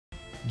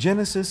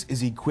Genesis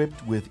is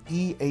equipped with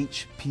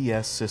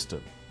EHPS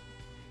system.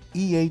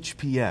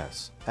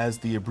 EHPS, as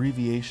the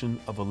abbreviation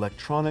of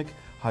Electronic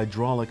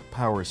Hydraulic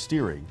Power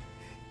Steering,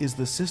 is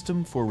the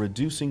system for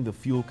reducing the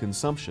fuel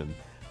consumption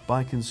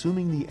by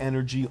consuming the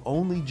energy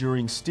only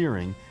during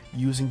steering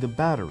using the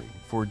battery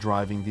for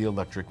driving the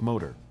electric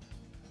motor.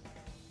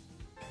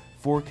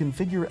 For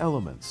configure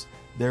elements,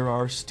 there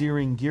are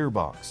steering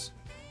gearbox,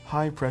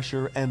 high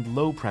pressure and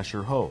low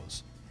pressure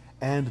hose,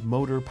 and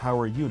motor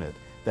power unit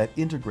that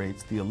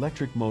integrates the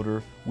electric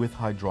motor with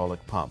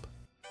hydraulic pump.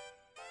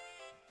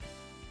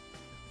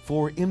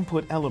 For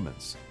input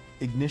elements,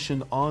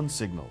 ignition on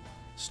signal,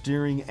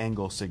 steering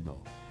angle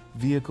signal,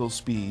 vehicle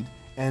speed,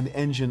 and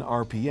engine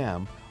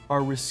RPM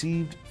are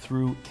received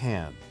through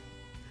CAN.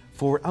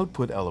 For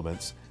output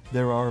elements,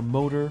 there are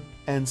motor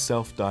and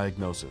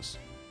self-diagnosis.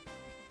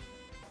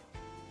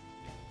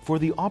 For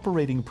the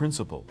operating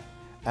principle,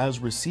 as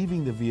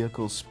receiving the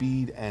vehicle's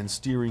speed and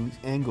steering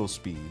angle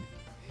speed,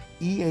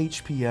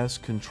 EHPS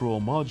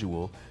control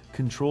module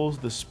controls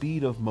the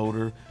speed of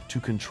motor to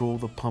control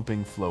the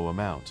pumping flow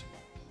amount.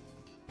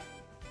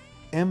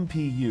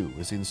 MPU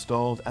is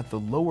installed at the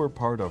lower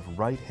part of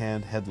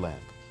right-hand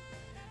headlamp.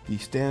 The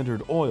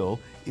standard oil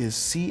is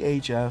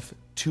CHF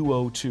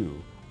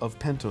 202 of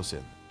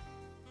Pentosin.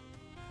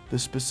 The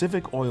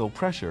specific oil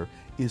pressure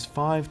is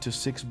 5 to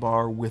 6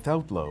 bar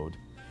without load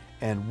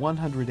and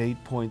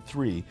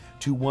 108.3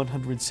 to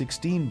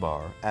 116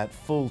 bar at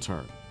full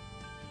turn.